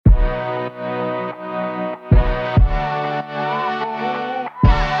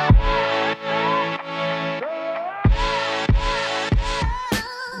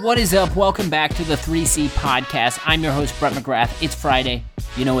What is up? Welcome back to the 3C podcast. I'm your host, Brett McGrath. It's Friday.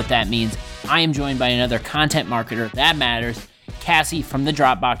 You know what that means. I am joined by another content marketer that matters, Cassie from the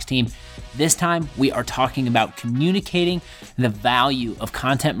Dropbox team. This time, we are talking about communicating the value of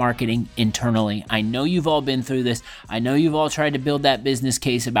content marketing internally. I know you've all been through this. I know you've all tried to build that business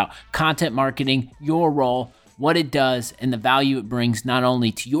case about content marketing, your role, what it does, and the value it brings not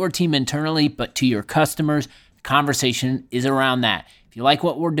only to your team internally, but to your customers. The conversation is around that. If you like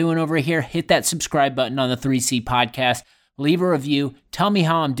what we're doing over here, hit that subscribe button on the 3C podcast. Leave a review. Tell me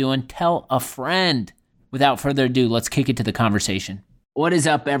how I'm doing. Tell a friend. Without further ado, let's kick it to the conversation. What is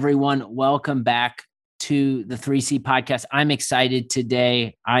up, everyone? Welcome back to the 3C podcast. I'm excited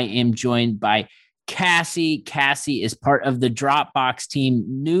today. I am joined by Cassie. Cassie is part of the Dropbox team,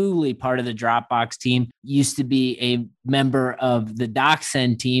 newly part of the Dropbox team, used to be a member of the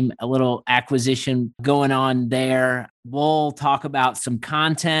DocSend team, a little acquisition going on there. We'll talk about some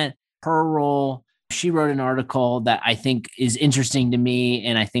content, her role. She wrote an article that I think is interesting to me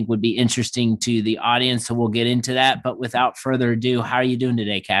and I think would be interesting to the audience. So we'll get into that. But without further ado, how are you doing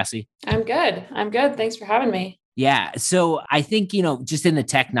today, Cassie? I'm good. Thanks for having me. Yeah. So I think, just in the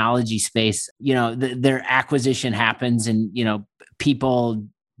technology space, their acquisition happens and, people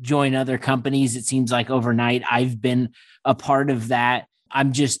join other companies. It seems like overnight. I've been a part of that.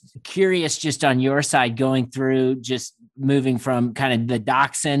 I'm just curious, just on your side, going through just moving from kind of the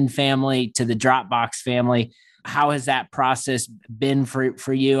DocSend family to the Dropbox family. How has that process been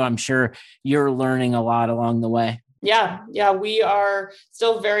for you? I'm sure you're learning a lot along the way. Yeah, we are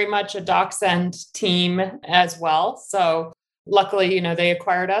still very much a DocSend team as well. So luckily, they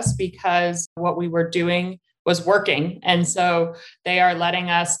acquired us because what we were doing was working. And so they are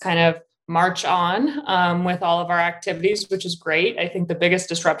letting us kind of march on with all of our activities, which is great. I think the biggest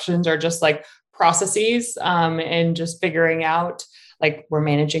disruptions are just like processes and just figuring out, like, we're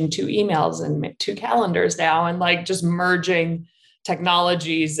managing 2 emails and 2 calendars now, and like just merging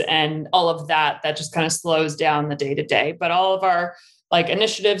technologies and all of that just kind of slows down the day to day. But all of our like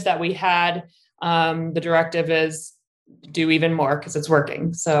initiatives that we had, the directive is do even more because it's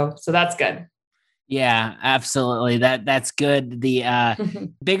working. So that's good. Yeah, absolutely. That's good. The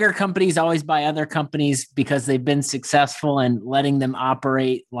bigger companies always buy other companies because they've been successful, and letting them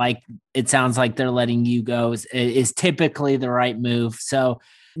operate like it sounds like they're letting you go is typically the right move. So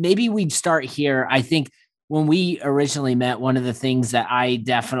maybe we'd start here. I think when we originally met, one of the things that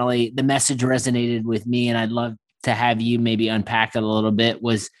the message resonated with me, and I'd love to have you maybe unpack it a little bit,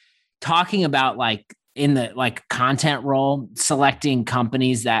 was talking about like in the like content role, selecting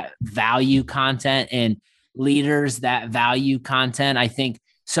companies that value content and leaders that value content. I think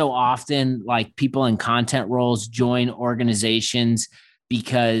so often like people in content roles join organizations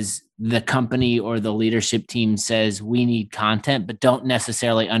because the company or the leadership team says we need content, but don't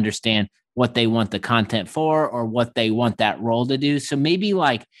necessarily understand what they want the content for or what they want that role to do. So maybe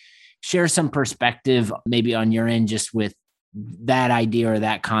like share some perspective maybe on your end just with that idea or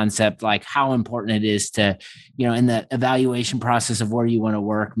that concept, like how important it is to, in the evaluation process of where you want to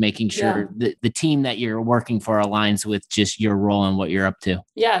work, making sure the team that you're working for aligns with just your role and what you're up to.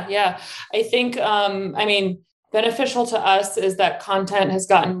 Yeah. I think, beneficial to us is that content has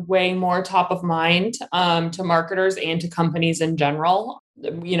gotten way more top of mind to marketers and to companies in general.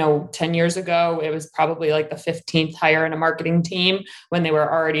 10 years ago, it was probably like the 15th hire in a marketing team when they were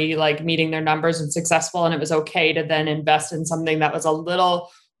already like meeting their numbers and successful. And it was okay to then invest in something that was a little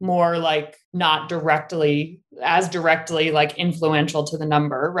more like not directly like influential to the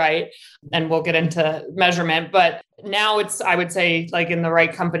number. Right. And we'll get into measurement, but now I would say like in the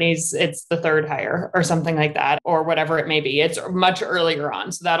right companies, it's the 3rd hire or something like that, or whatever it may be. It's much earlier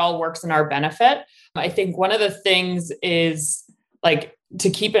on. So that all works in our benefit. I think one of the things is like to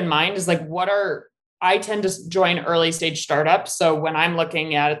keep in mind is like, I tend to join early stage startups. So when I'm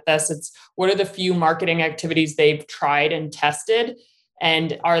looking at this, it's what are the few marketing activities they've tried and tested,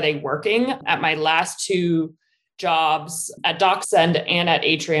 and are they working? At my last 2 jobs at DocSend and at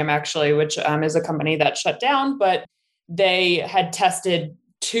Atrium, actually, which is a company that shut down, but they had tested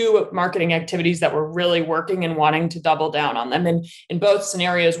 2 marketing activities that were really working and wanting to double down on them. And in both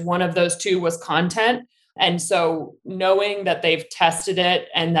scenarios, one of those 2 was content. And so knowing that they've tested it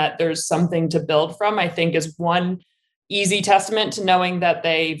and that there's something to build from, I think is one easy testament to knowing that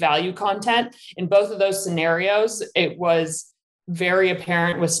they value content. In both of those scenarios, it was very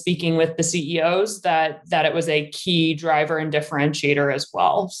apparent with speaking with the CEOs that it was a key driver and differentiator as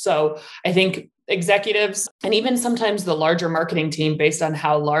well. So I think executives and even sometimes the larger marketing team, based on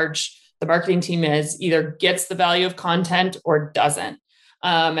how large the marketing team is, either gets the value of content or doesn't.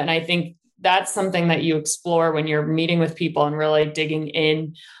 And I think that's something that you explore when you're meeting with people and really digging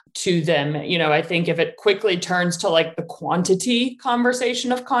in to them. I think if it quickly turns to like the quantity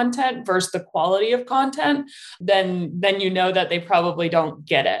conversation of content versus the quality of content, then that they probably don't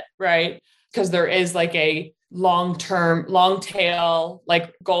get it, right? Because there is like a long tail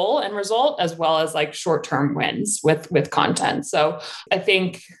like goal and result, as well as like short-term wins with content. So I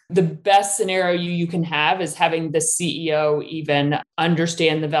think the best scenario you can have is having the CEO even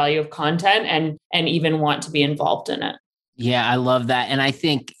understand the value of content and even want to be involved in it. Yeah, I love that. And I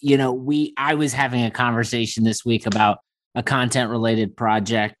think, I was having a conversation this week about a content related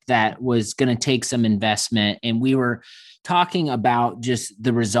project that was going to take some investment. And we were talking about just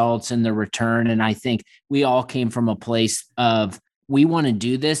the results and the return. And I think we all came from a place of, we want to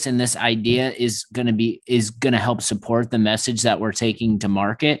do this. And this idea is going to help support the message that we're taking to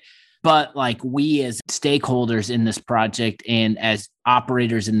market. But like, we as stakeholders in this project and as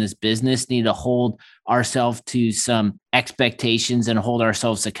operators in this business need to hold ourselves to some expectations and hold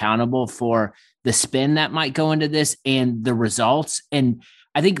ourselves accountable for the spin that might go into this and the results. And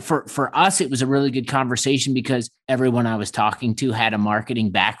I think for us, it was a really good conversation because everyone I was talking to had a marketing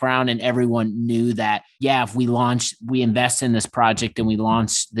background and everyone knew that, yeah, if we invest in this project and we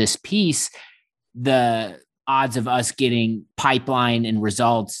launch this piece, the odds of us getting pipeline and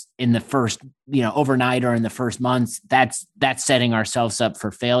results in the first, overnight or in the first months, that's setting ourselves up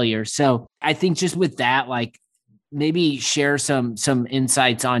for failure. So I think just with that, like maybe share some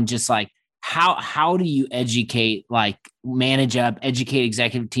insights on just like, how do you educate, like educate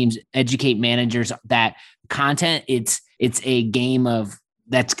executive teams, educate managers that content, it's a game of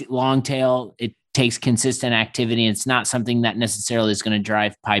that's long tail. It takes consistent activity. And it's not something that necessarily is going to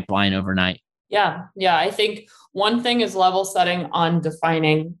drive pipeline overnight. Yeah. I think one thing is level setting on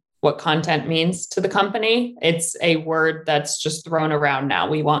defining what content means to the company. It's a word that's just thrown around now.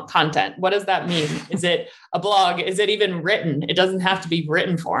 We want content. What does that mean? Is it a blog? Is it even written? It doesn't have to be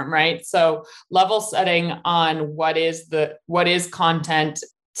written form, right? So level setting on what is content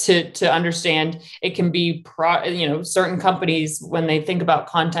to understand. It can be certain companies, when they think about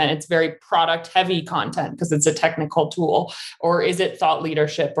content, it's very product heavy content because it's a technical tool, or is it thought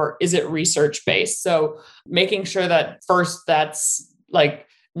leadership, or is it research based? So making sure that first that's like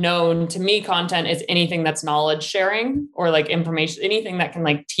known to me, content is anything that's knowledge sharing or like information, anything that can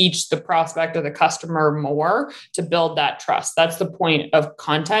like teach the prospect or the customer more to build that trust. That's the point of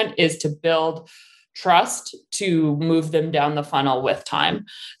content, is to build trust to move them down the funnel with time.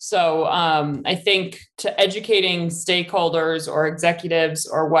 So I think to educating stakeholders or executives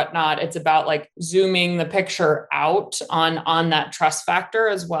or whatnot, it's about like zooming the picture out on that trust factor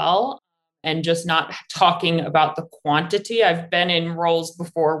as well. And just not talking about the quantity. I've been in roles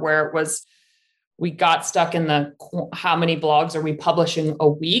before where it was, we got stuck in the how many blogs are we publishing a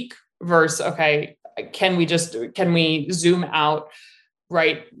week versus, okay, can we zoom out,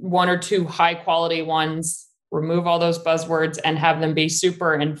 write one or two high quality ones, remove all those buzzwords and have them be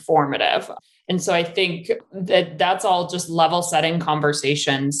super informative. And so I think that's all just level setting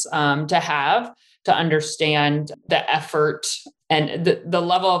conversations to have to understand the effort and the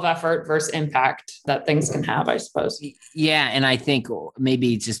level of effort versus impact that things can have, I suppose. Yeah. And I think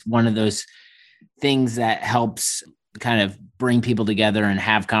maybe just one of those things that helps kind of bring people together and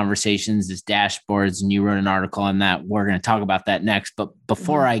have conversations is dashboards. And you wrote an article on that. We're going to talk about that next. But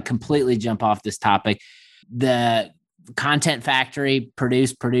before I completely jump off this topic, the content factory,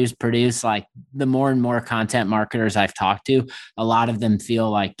 produce, like the more and more content marketers I've talked to, a lot of them feel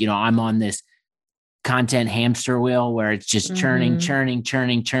like, I'm on this content hamster wheel where it's just churning.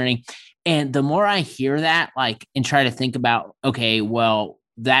 And the more I hear that, like, and try to think about, okay, well,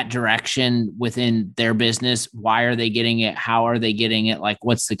 that direction within their business, why are they getting it? How are they getting it? Like,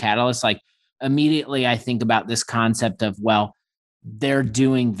 what's the catalyst? Like, immediately I think about this concept of, well, they're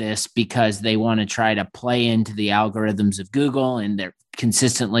doing this because they want to try to play into the algorithms of Google and they're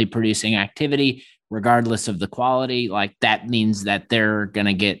consistently producing activity regardless of the quality. Like, that means that they're going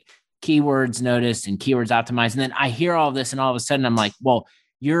to get keywords noticed and keywords optimized. And then I hear all this and all of a sudden I'm like, well,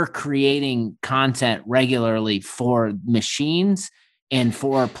 you're creating content regularly for machines and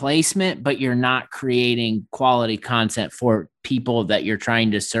for placement, but you're not creating quality content for people that you're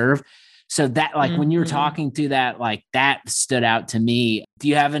trying to serve. So that, like, when you were talking through that, like, that stood out to me. Do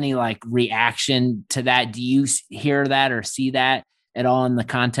you have any like reaction to that? Do you hear that or see that at all in the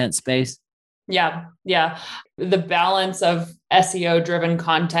content space? Yeah. The balance of SEO driven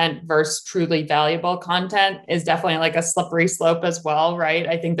content versus truly valuable content is definitely like a slippery slope as well, right?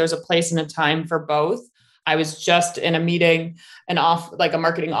 I think there's a place and a time for both. I was just in a meeting, a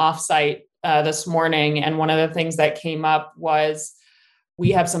marketing offsite this morning. And one of the things that came up was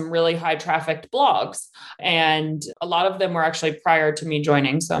we have some really high trafficked blogs. And a lot of them were actually prior to me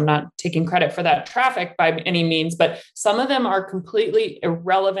joining. So I'm not taking credit for that traffic by any means, but some of them are completely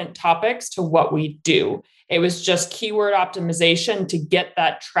irrelevant topics to what we do. It was just keyword optimization to get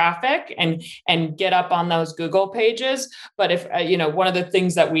that traffic and get up on those Google pages. But if, one of the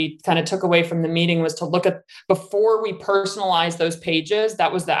things that we kind of took away from the meeting was to look at, before we personalize those pages,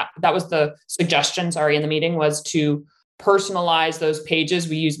 that was the suggestion, in the meeting, was to personalize those pages.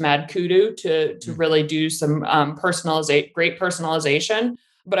 We use Mad Kudu to really do some great personalization.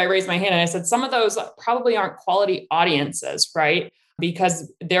 But I raised my hand and I said, some of those probably aren't quality audiences, right?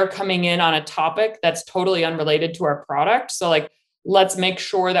 Because they're coming in on a topic that's totally unrelated to our product. So let's make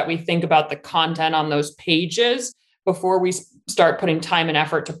sure that we think about the content on those pages before we start putting time and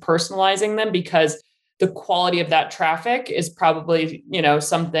effort to personalizing them, because the quality of that traffic is probably,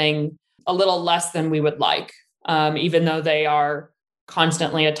 something a little less than we would like, even though they are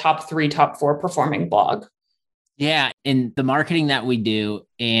constantly a top 3, top 4 performing blog. Yeah. And the marketing that we do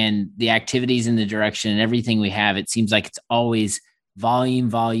and the activities in the direction and everything we have, it seems like it's always volume,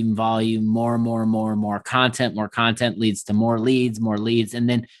 more content leads to more leads. And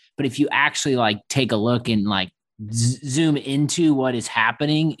then, but if you actually take a look and zoom into what is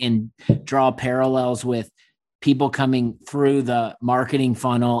happening and draw parallels with people coming through the marketing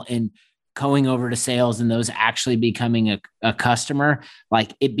funnel and going over to sales and those actually becoming a customer,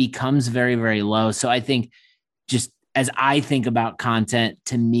 it becomes very, very low. So I think, just as I think about content,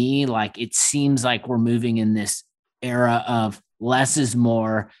 to me, it seems like we're moving in this era of less is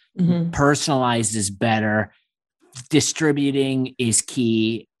more, personalized is better, distributing is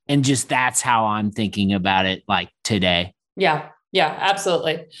key. And just that's how I'm thinking about it today. Yeah,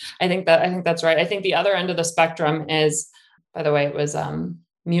 absolutely. I think that's right. I think the other end of the spectrum is, by the way, it was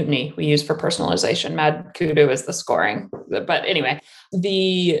Mutiny we use for personalization. Mad Kudu is the scoring. But anyway,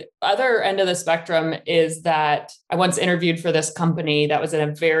 the other end of the spectrum is that I once interviewed for this company that was in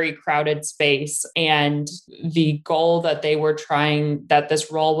a very crowded space. And the goal that that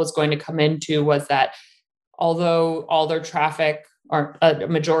this role was going to come into was that although all their traffic, or a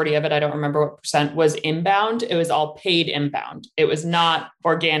majority of it, I don't remember what percent, was inbound, it was all paid inbound. It was not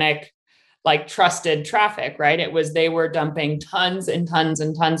organic, trusted traffic, right? They were dumping tons and tons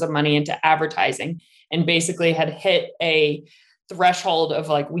and tons of money into advertising and basically had hit a threshold of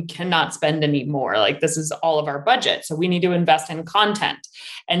we cannot spend any more. This is all of our budget. So we need to invest in content.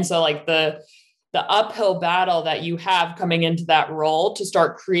 And so the uphill battle that you have coming into that role to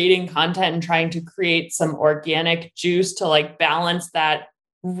start creating content and trying to create some organic juice to balance that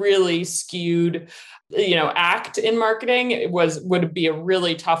really skewed, act in marketing would be a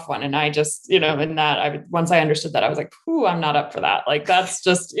really tough one. And I just, once I understood that, I was like, I'm not up for that. That's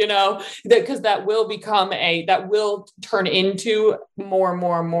just, because that will turn into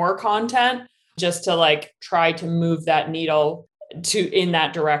more content just to try to move that needle in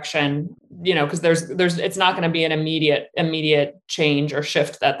that direction, because it's not going to be an immediate change or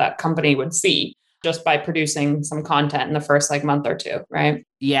shift that company would see just by producing some content in the first month or two. Right.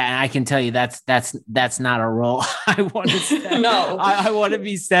 Yeah. And I can tell you that's not a role I want to step. No, I want to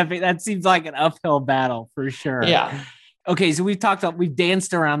be stepping. That seems like an uphill battle for sure. Yeah. Okay. So we've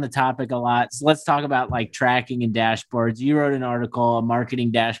danced around the topic a lot. So let's talk about tracking and dashboards. You wrote an article, a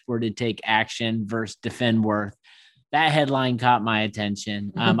marketing dashboard to take action versus defend worth. That headline caught my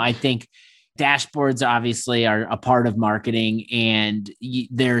attention. I think dashboards obviously are a part of marketing, and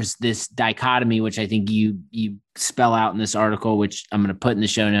there's this dichotomy, which I think you spell out in this article, which I'm going to put in the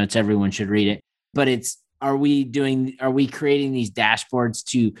show notes. Everyone should read it. But are we creating these dashboards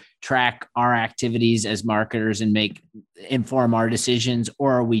to track our activities as marketers and inform our decisions,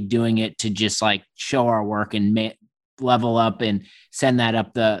 or are we doing it to just show our work and level up and send that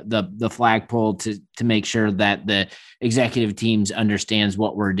up the flagpole to make sure that the executive teams understands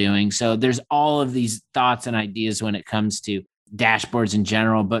what we're doing? So there's all of these thoughts and ideas when it comes to dashboards in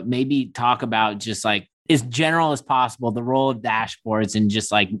general, but maybe talk about just as general as possible, the role of dashboards and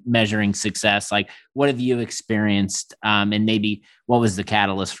just measuring success. What have you experienced? And maybe what was the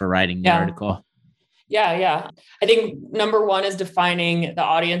catalyst for writing the article? Yeah. I think number one is defining the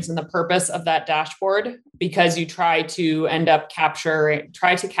audience and the purpose of that dashboard, because you try to capture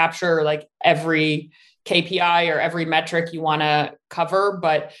every KPI or every metric you want to cover,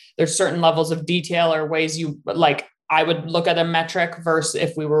 but there's certain levels of detail or ways I would look at a metric versus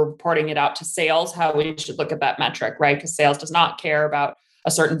if we were reporting it out to sales, how we should look at that metric, right? Because sales does not care about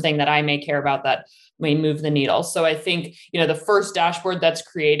a certain thing that I may care about that may move the needle. So I think, the first dashboard that's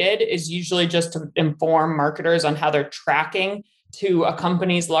created is usually just to inform marketers on how they're tracking to a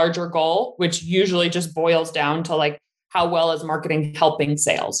company's larger goal, which usually just boils down to how well is marketing helping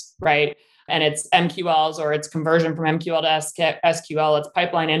sales, right? And it's MQLs or it's conversion from MQL to SQL, it's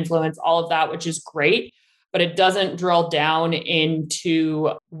pipeline influence, all of that, which is great, but it doesn't drill down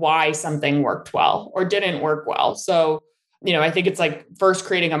into why something worked well or didn't work well. So, I think it's like first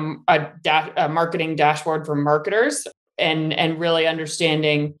creating a marketing dashboard for marketers and really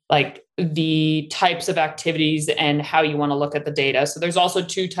understanding like the types of activities and how you want to look at the data. So there's also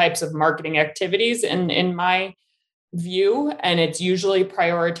two types of marketing activities in my view, and it's usually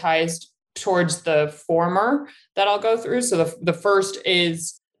prioritized towards the former that I'll go through. So the first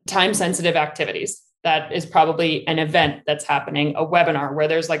is time sensitive activities. That is probably an event that's happening, a webinar where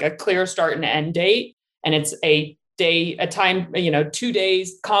there's like a clear start and end date, and it's a 2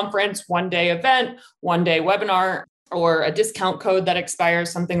 days conference, 1 day event, 1 day webinar, or a discount code that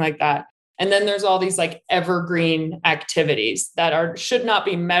expires, something like that. And then there's all these like evergreen activities that should not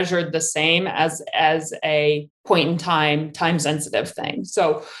be measured the same as a point in time sensitive thing.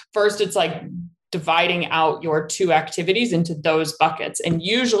 So first, it's like dividing out your two activities into those buckets. And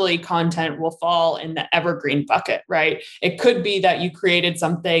usually content will fall in the evergreen bucket, right? It could be that you created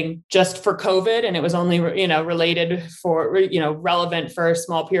something just for COVID and it was only, related for, relevant for a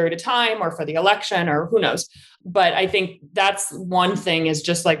small period of time or for the election or who knows. But I think that's one thing, is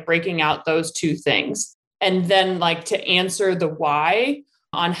just like breaking out those two things. And then like to answer the why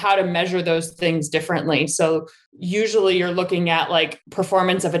on how to measure those things differently. So usually you're looking at like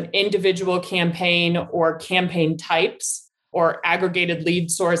performance of an individual campaign or campaign types or aggregated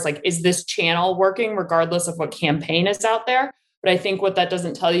lead source. Like, is this channel working regardless of what campaign is out there? But I think what that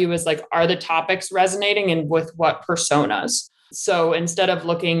doesn't tell you is like, are the topics resonating and with what personas? So instead of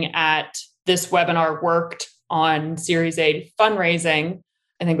looking at this webinar worked on Series A fundraising,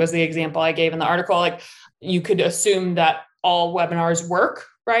 I think was the example I gave in the article, like you could assume that all webinars work,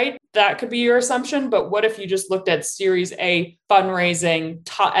 right? That could be your assumption. But what if you just looked at Series A fundraising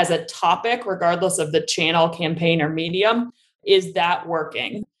as a topic, regardless of the channel, campaign, or medium? Is that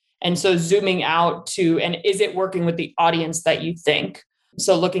working? And so zooming out to, and is it working with the audience that you think?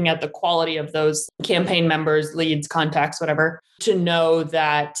 So looking at the quality of those campaign members, leads, contacts, whatever, to know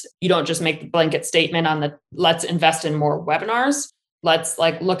that you don't just make the blanket statement on the let's invest in more webinars. Let's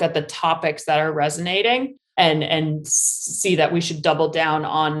like look at the topics that are resonating and see that we should double down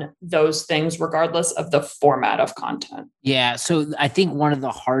on those things regardless of the format of content. Yeah. So I think one of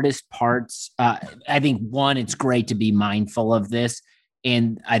the hardest parts, it's great to be mindful of this.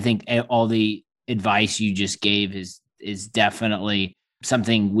 And I think all the advice you just gave is definitely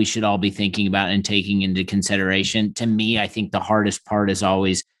something we should all be thinking about and taking into consideration. To me, I think the hardest part is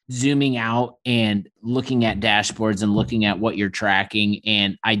always zooming out and looking at dashboards and looking at what you're tracking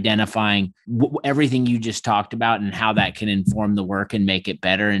and identifying everything you just talked about and how that can inform the work and make it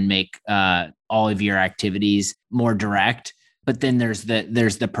better and make all of your activities more direct. But then there's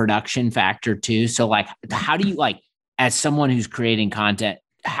the production factor too. So like, how do you, like, as someone who's creating content,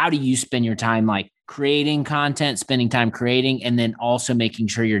 how do you spend your time like creating content, spending time creating, and then also making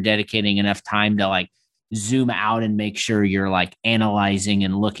sure you're dedicating enough time to like zoom out and make sure you're like analyzing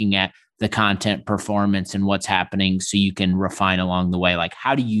and looking at the content performance and what's happening so you can refine along the way? Like,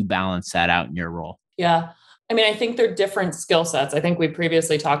 how do you balance that out in your role? Yeah. I mean, I think they're different skill sets. I think we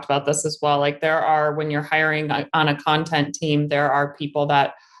previously talked about this as well. Like there are, when you're hiring on a content team, there are people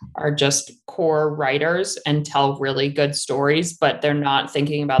that are just core writers and tell really good stories, but they're not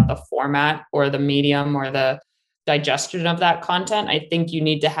thinking about the format or the medium or the digestion of that content. I think you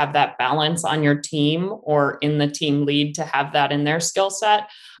need to have that balance on your team or in the team lead to have that in their skill set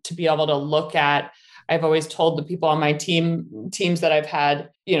to be able to look at. I've always told the people on my teams that I've had,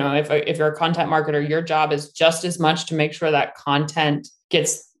 if you're a content marketer, your job is just as much to make sure that content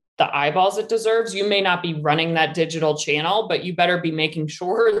gets the eyeballs it deserves. You may not be running that digital channel, but you better be making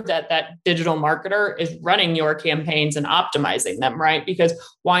sure that that digital marketer is running your campaigns and optimizing them, right? Because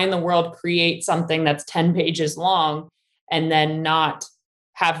why in the world create something that's 10 pages long and then not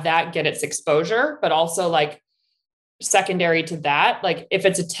have that get its exposure, but also like secondary to that, like if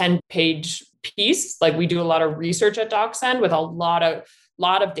it's a 10-page piece, like we do a lot of research at DocSend with a lot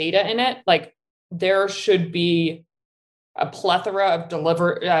of data in it, like there should be a plethora of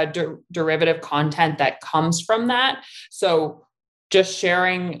derivative content that comes from that. So just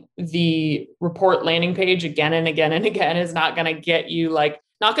sharing the report landing page again and again and again is not going to get you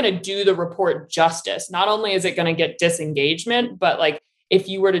not going to do the report justice. Not only is it going to get disengagement, but like if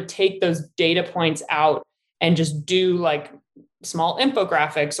you were to take those data points out and just do like small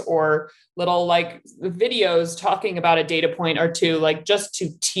infographics or little like videos talking about a data point or two, like just to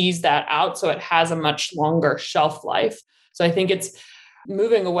tease that out so it has a much longer shelf life. So I think it's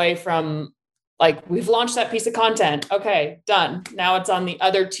moving away from like we've launched that piece of content. Okay, done. Now it's on the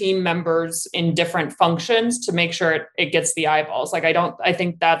other team members in different functions to make sure it gets the eyeballs. Like, I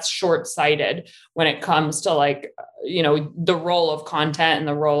think that's short-sighted when it comes to like, the role of content and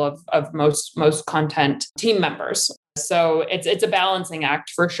the role of most content team members. So it's a balancing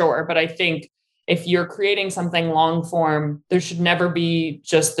act for sure. But I think if you're creating something long form, there should never be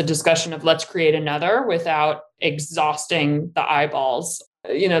just the discussion of let's create another without exhausting the eyeballs,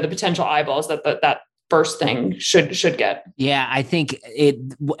 the potential eyeballs that first thing should get. Yeah, I think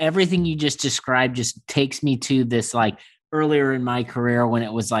everything you just described just takes me to this like earlier in my career when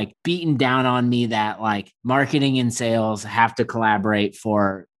it was like beaten down on me that like marketing and sales have to collaborate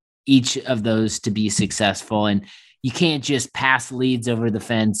for each of those to be successful. And you can't just pass leads over the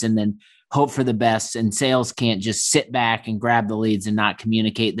fence and then hope for the best. And sales can't just sit back and grab the leads and not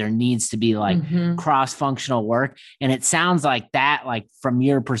communicate. There needs to be like cross-functional work. And it sounds like that, like from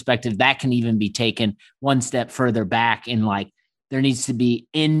your perspective, that can even be taken one step further back in like there needs to be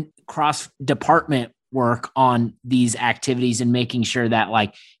in cross-department work on these activities and making sure that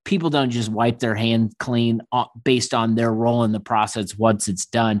like people don't just wipe their hands clean based on their role in the process once it's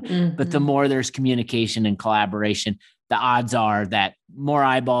done. But the more there's communication and collaboration, the odds are that more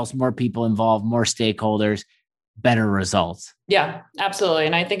eyeballs, more people involved, more stakeholders, better results. Yeah, absolutely.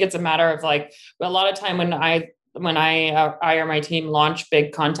 And I think it's a matter of like a lot of time when I or my team launch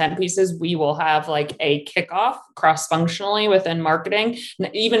big content pieces, we will have like a kickoff cross-functionally within marketing.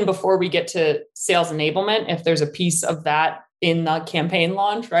 And even before we get to sales enablement, if there's a piece of that in the campaign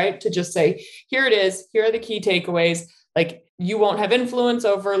launch, right? To just say, here it is, here are the key takeaways. Like you won't have influence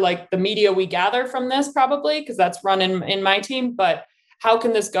over like the media we gather from this probably, because that's run in my team, but how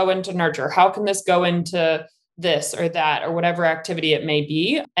can this go into nurture? How can this go into this or that or whatever activity it may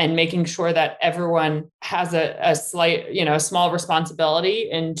be, and making sure that everyone has a slight, a small responsibility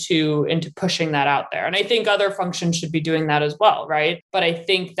into pushing that out there. And I think other functions should be doing that as well, right? But I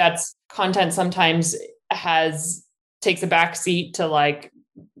think that's content sometimes takes a back seat to like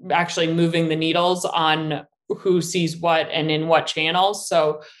actually moving the needles on who sees what and in what channels.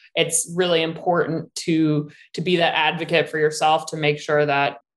 So it's really important to be that advocate for yourself to make sure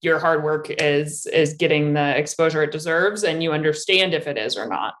that your hard work is getting the exposure it deserves and you understand if it is or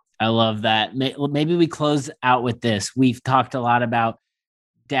not. I love that. Maybe we close out with this. We've talked a lot about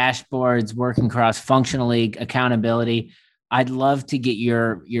dashboards, working cross-functionally, accountability. I'd love to get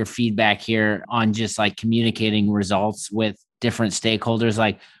your feedback here on just like communicating results with different stakeholders.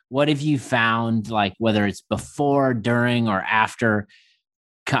 Like, what have you found, like whether it's before, during, or after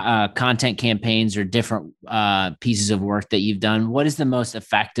content campaigns or different pieces of work that you've done? What is the most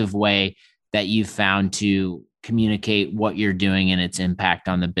effective way that you've found to communicate what you're doing and its impact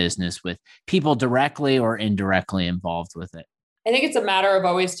on the business with people directly or indirectly involved with it? I think it's a matter of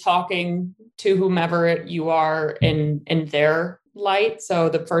always talking to whomever you are in their light. So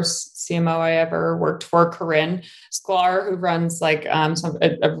the first CMO I ever worked for, Corinne Sklar, who runs like some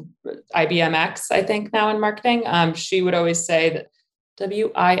IBMX, I think now in marketing, she would always say that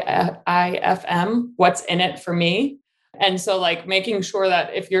WIFM, what's in it for me? And so like making sure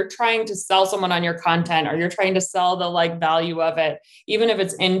that if you're trying to sell someone on your content or you're trying to sell the like value of it, even if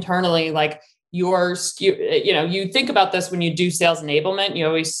it's internally, like you think about this when you do sales enablement, you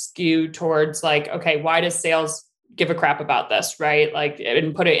always skew towards like, okay, why does sales give a crap about this, right? Like,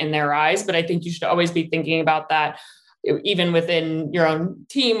 and put it in their eyes. But I think you should always be thinking about that, even within your own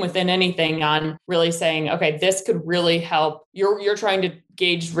team, within anything, on really saying, okay, this could really help. You're trying to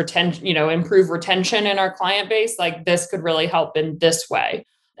gauge retention, improve retention in our client base. Like this could really help in this way.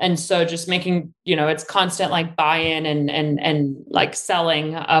 And so just making, it's constant like buy-in and like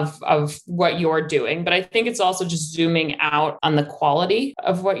selling of what you're doing. But I think it's also just zooming out on the quality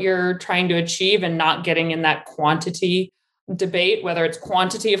of what you're trying to achieve and not getting in that quantity debate, whether it's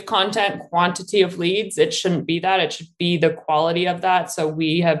quantity of content, quantity of leads. It shouldn't be that. It should be the quality of that. So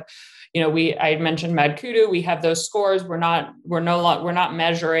we have, I mentioned MadKudu, we have those scores. We're not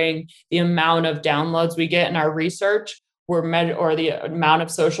measuring the amount of downloads we get in our research. Or the amount of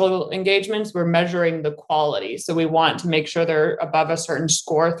social engagements, we're measuring the quality. So we want to make sure they're above a certain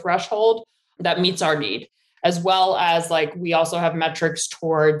score threshold that meets our need, as well as like we also have metrics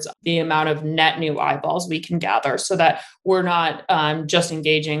towards the amount of net new eyeballs we can gather so that we're not just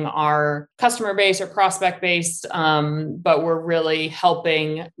engaging our customer base or prospect base, but we're really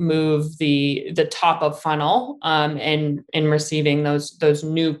helping move the top of funnel in receiving those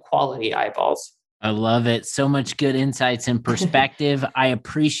new quality eyeballs. I love it. So much good insights and perspective. I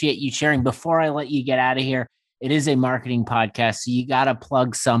appreciate you sharing. Before I let you get out of here, it is a marketing podcast. So you got to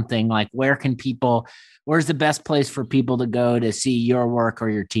plug something like where's the best place for people to go to see your work or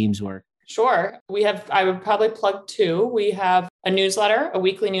your team's work? Sure. I would probably plug two. We have a newsletter, a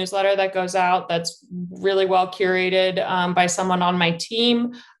weekly newsletter that goes out that's really well curated by someone on my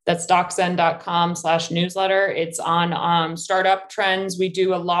team. That's doczen.com/newsletter. It's on startup trends. We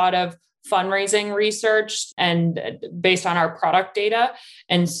do a lot of fundraising research and based on our product data.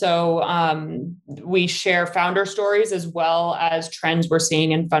 And so we share founder stories as well as trends we're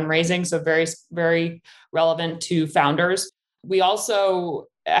seeing in fundraising. So very, very relevant to founders. We also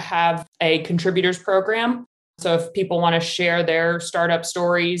have a contributors program. So if people want to share their startup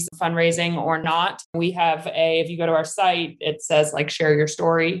stories, fundraising or not, we have if you go to our site, it says like share your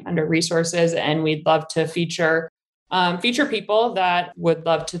story under resources. And we'd love to feature people that would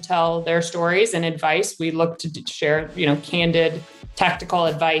love to tell their stories and advice. We look to share, candid tactical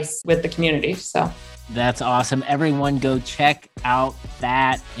advice with the community. So that's awesome. Everyone go check out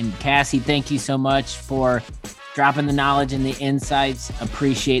that. And Cassie, thank you so much for dropping the knowledge and the insights.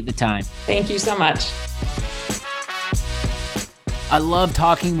 Appreciate the time. Thank you so much. I love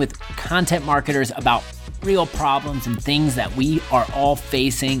talking with content marketers about real problems and things that we are all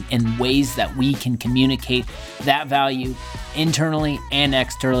facing and ways that we can communicate that value internally and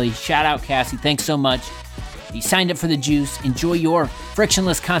externally. Shout out, Cassie. Thanks so much. You signed up for the Juice. Enjoy your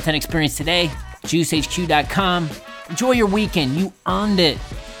frictionless content experience today. JuiceHQ.com. Enjoy your weekend. You earned it.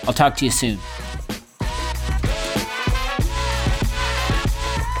 I'll talk to you soon.